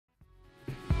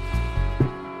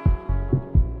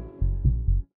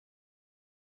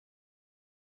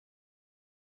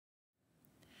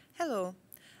Hello,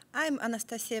 I'm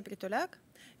Anastasiia Prytuliak,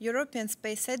 European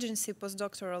Space Agency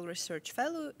Postdoctoral Research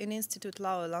Fellow in Institut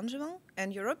Laue-Langevin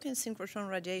and European Synchrotron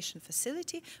Radiation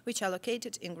Facility, which are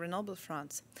located in Grenoble,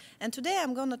 France. And today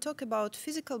I'm going to talk about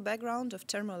physical background of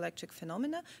thermoelectric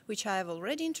phenomena, which I have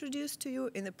already introduced to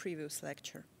you in the previous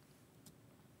lecture.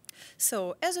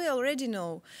 So, as we already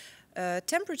know,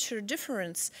 temperature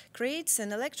difference creates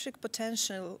an electric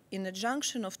potential in a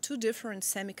junction of two different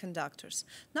semiconductors.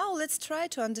 Now let's try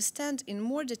to understand in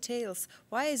more details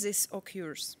why this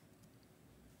occurs.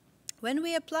 When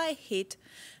we apply heat,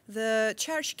 the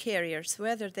charge carriers,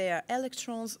 whether they are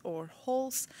electrons or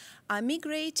holes, are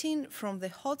migrating from the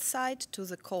hot side to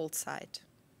the cold side,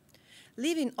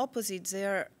 leaving opposite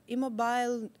their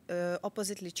immobile,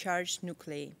 oppositely charged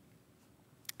nuclei.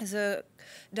 The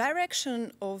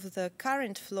direction of the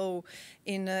current flow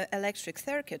in an electric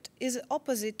circuit is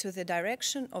opposite to the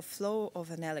direction of flow of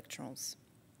an electrons.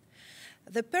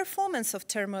 The performance of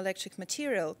thermoelectric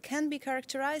material can be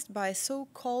characterized by a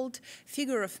so-called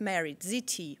figure of merit,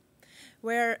 ZT,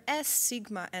 where S,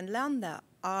 sigma, and lambda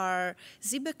are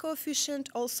Seebeck coefficient,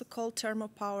 also called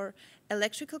thermopower,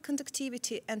 electrical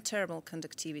conductivity, and thermal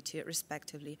conductivity,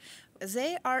 respectively.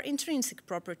 They are intrinsic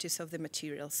properties of the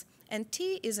materials, and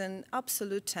T is an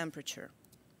absolute temperature.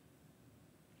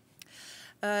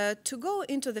 To go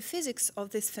into the physics of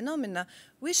this phenomena,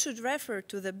 we should refer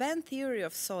to the band theory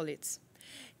of solids.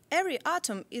 Every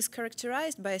atom is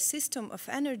characterized by a system of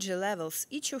energy levels,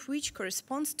 each of which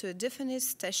corresponds to a definite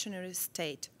stationary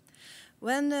state.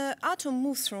 When an atom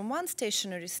moves from one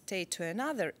stationary state to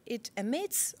another, it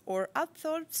emits or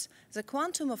absorbs the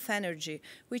quantum of energy,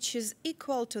 which is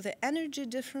equal to the energy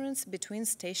difference between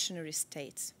stationary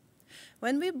states.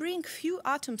 When we bring few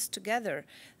atoms together,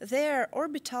 their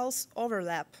orbitals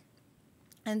overlap,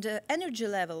 and the energy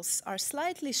levels are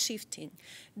slightly shifting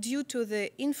due to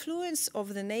the influence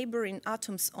of the neighboring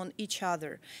atoms on each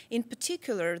other, in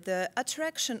particular the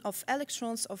attraction of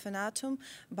electrons of an atom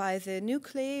by the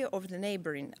nuclei of the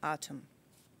neighboring atom.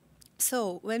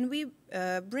 So when we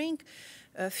bring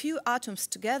a few atoms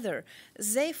together,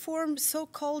 they form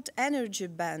so-called energy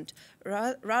band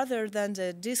rather than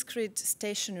the discrete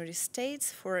stationary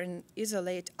states for an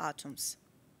isolate atoms.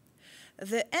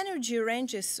 The energy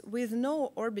ranges with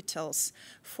no orbitals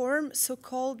form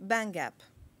so-called band gap.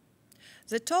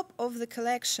 The top of the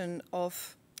collection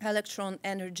of electron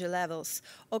energy levels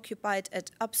occupied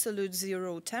at absolute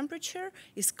zero temperature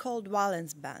is called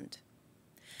valence band.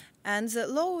 And the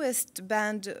lowest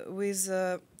band with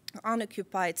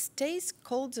unoccupied states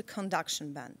called the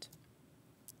conduction band.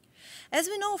 As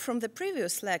we know from the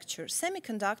previous lecture,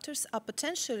 semiconductors are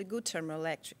potentially good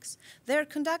thermoelectrics. Their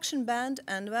conduction band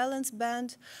and valence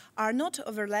band are not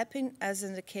overlapping as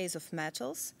in the case of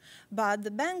metals, but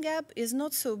the band gap is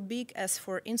not so big as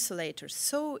for insulators,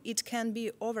 so it can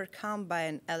be overcome by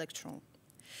an electron.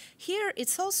 Here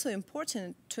it's also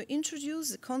important to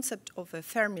introduce the concept of a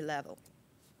Fermi level.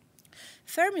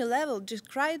 Fermi level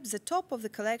describes the top of the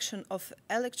collection of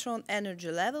electron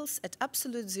energy levels at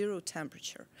absolute zero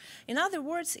temperature. In other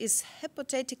words, it's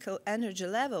hypothetical energy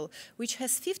level which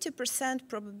has 50%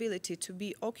 probability to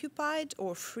be occupied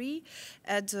or free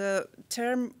at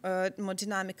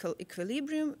thermodynamical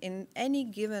equilibrium in any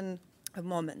given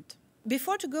moment.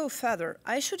 Before to go further,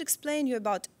 I should explain you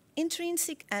about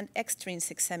intrinsic and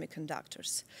extrinsic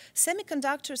semiconductors.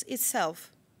 Semiconductors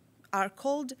itself are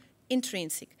called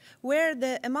intrinsic, where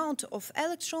the amount of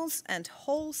electrons and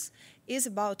holes is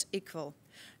about equal.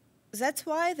 That's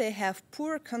why they have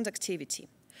poor conductivity.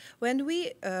 When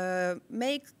we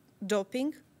make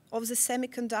doping of the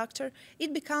semiconductor,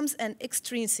 it becomes an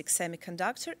extrinsic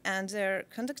semiconductor and their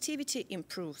conductivity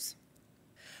improves.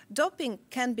 Doping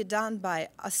can be done by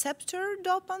acceptor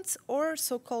dopants or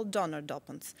so-called donor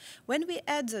dopants. When we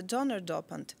add the donor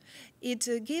dopant, it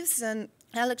gives an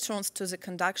electrons to the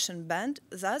conduction band,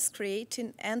 thus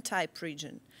creating n-type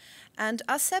region. And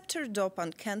acceptor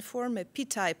dopant can form a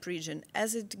p-type region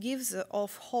as it gives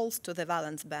off holes to the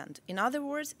valence band. In other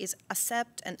words, it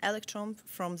accepts an electron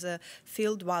from the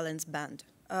filled valence band.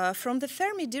 From the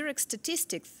Fermi-Dirac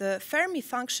statistics, the Fermi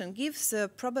function gives the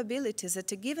probability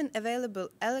that a given available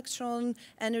electron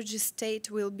energy state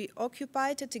will be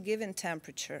occupied at a given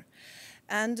temperature.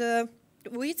 And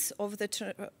width of the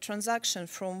transaction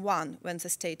from 1 when the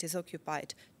state is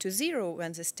occupied to 0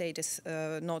 when the state is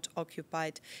not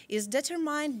occupied is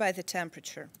determined by the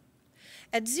temperature.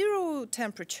 At 0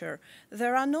 temperature,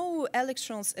 there are no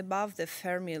electrons above the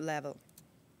Fermi level.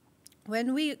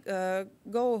 When we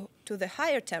go to the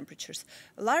higher temperatures,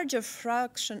 a larger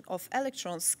fraction of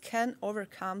electrons can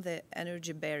overcome the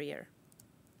energy barrier.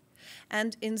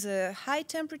 And in the high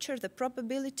temperature, the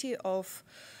probability of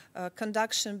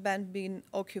conduction band being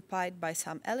occupied by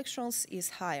some electrons is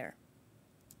higher.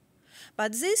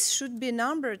 But this should be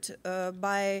numbered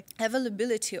by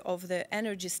availability of the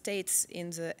energy states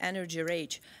in the energy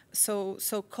range,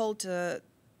 so-called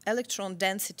electron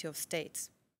density of states.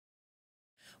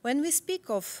 When we speak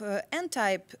of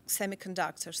N-type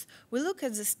semiconductors, we look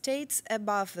at the states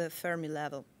above the Fermi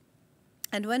level.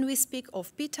 And when we speak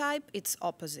of P-type, it's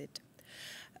opposite.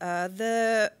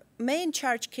 The main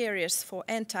charge carriers for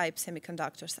N-type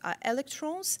semiconductors are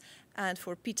electrons, and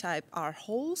for P-type are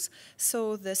holes,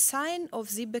 so the sign of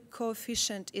Seebeck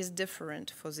coefficient is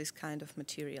different for this kind of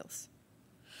materials.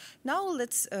 Now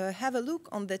let's have a look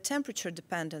on the temperature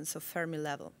dependence of Fermi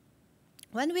level.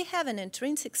 When we have an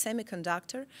intrinsic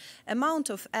semiconductor, amount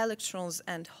of electrons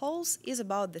and holes is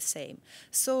about the same.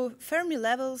 So Fermi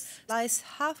levels lies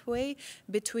halfway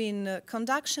between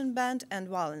conduction band and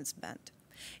valence band.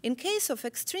 In case of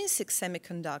extrinsic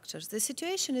semiconductors, the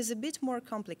situation is a bit more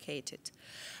complicated.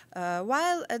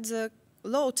 While at the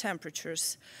low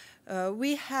temperatures,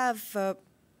 we have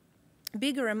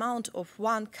bigger amount of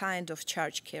one kind of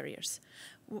charge carriers.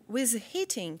 With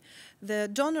heating, the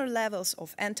donor levels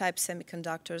of N-type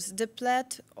semiconductors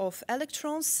deplete of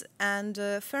electrons, and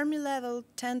Fermi level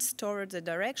tends toward the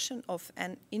direction of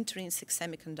an intrinsic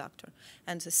semiconductor,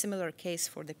 and a similar case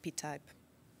for the P-type.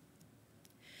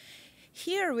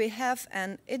 Here we have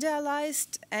an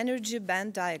idealized energy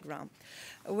band diagram,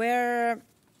 where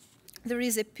there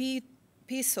is a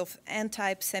piece of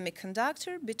N-type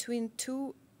semiconductor between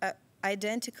two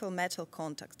identical metal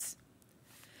contacts.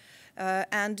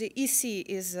 And the EC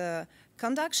is a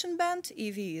conduction band,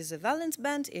 EV is a valence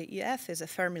band, EF is a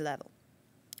Fermi level.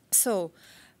 So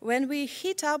when we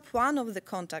heat up one of the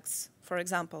contacts, for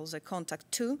example, the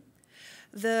contact 2,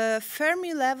 the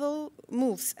Fermi level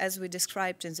moves as we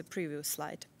described in the previous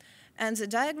slide. And the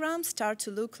diagrams start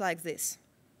to look like this.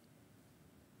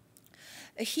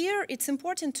 Here, it's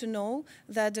important to know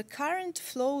that the current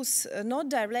flows not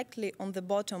directly on the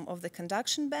bottom of the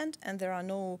conduction band, and there are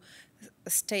no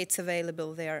states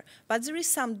available there, but there is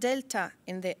some delta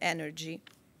in the energy.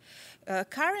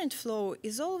 Current flow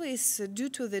is always due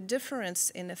to the difference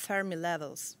in the Fermi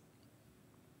levels.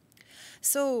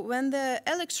 So when the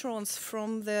electrons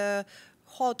from the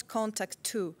hot contact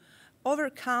 2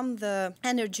 overcome the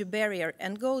energy barrier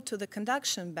and go to the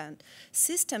conduction band,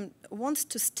 system wants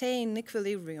to stay in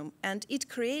equilibrium, and it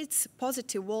creates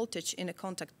positive voltage in a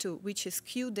contact 2, which is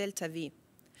Q delta V,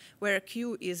 where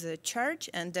Q is a charge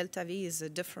and delta V is a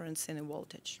difference in a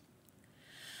voltage.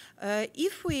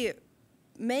 If we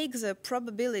make the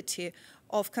probability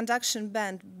of conduction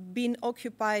band being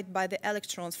occupied by the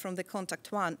electrons from the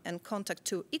contact 1 and contact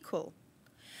 2 equal,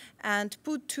 and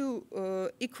put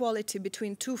equality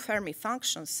between two Fermi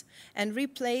functions and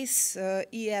replace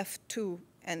EF2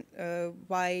 and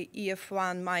by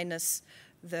EF1 minus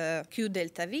the Q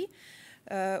delta V,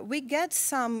 we get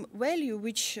some value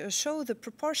which show the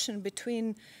proportion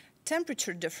between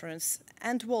temperature difference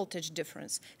and voltage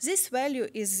difference. This value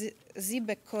is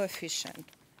Seebeck coefficient.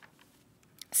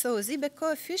 So Seebeck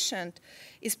coefficient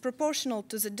is proportional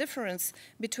to the difference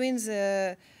between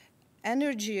the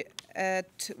energy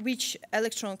at which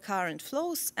electron current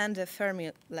flows and the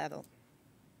Fermi level.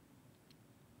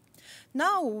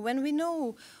 Now, when we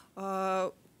know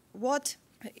what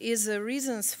is the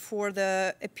reasons for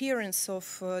the appearance of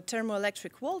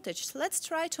thermoelectric voltage, let's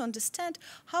try to understand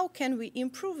how can we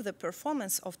improve the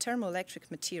performance of thermoelectric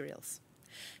materials.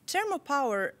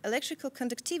 Thermopower, electrical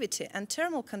conductivity, and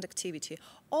thermal conductivity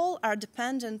all are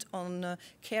dependent on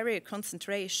carrier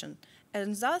concentration,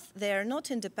 and thus they are not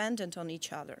independent on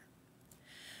each other.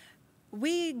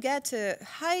 We get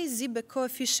high Seebeck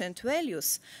coefficient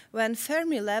values when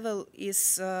Fermi level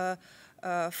is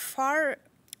far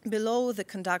below the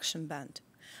conduction band.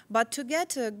 But to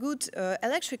get a good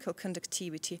electrical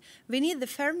conductivity, we need the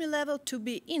Fermi level to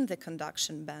be in the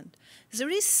conduction band. There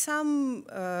is some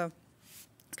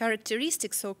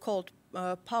characteristic, so-called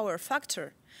power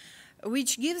factor,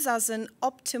 which gives us an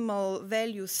optimal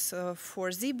values for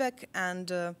Seebeck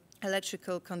and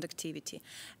electrical conductivity.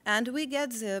 And we get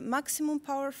the maximum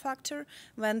power factor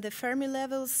when the Fermi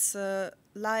levels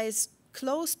lies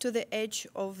close to the edge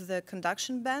of the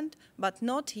conduction band, but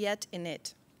not yet in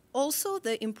it. Also,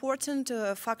 the important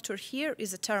factor here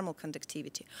is the thermal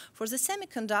conductivity. For the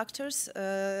semiconductors,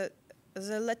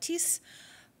 the lattice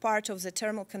part of the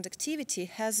thermal conductivity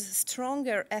has a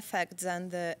stronger effect than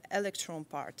the electron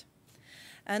part.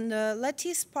 And the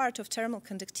lattice part of thermal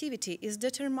conductivity is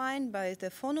determined by the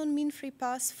phonon mean free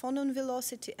path, phonon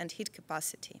velocity, and heat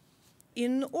capacity.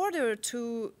 In order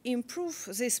to improve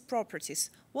these properties,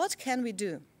 what can we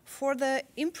do? For the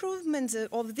improvements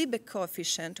of Debye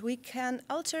coefficient, we can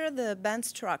alter the band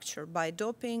structure by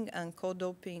doping and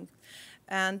co-doping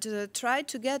and try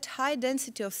to get high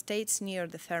density of states near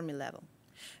the Fermi level.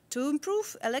 To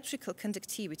improve electrical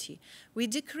conductivity, we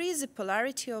decrease the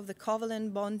polarity of the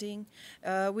covalent bonding,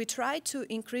 we try to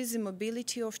increase the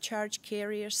mobility of charge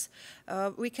carriers,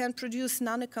 we can produce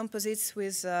nanocomposites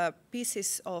with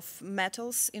pieces of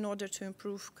metals in order to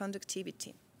improve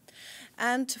conductivity.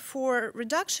 And for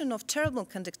reduction of thermal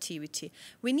conductivity,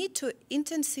 we need to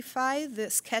intensify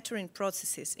the scattering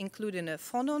processes, including a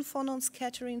phonon-phonon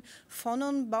scattering,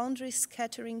 phonon boundary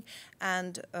scattering,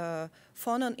 and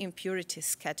phonon impurity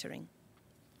scattering.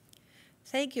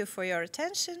 Thank you for your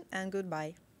attention, and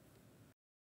goodbye.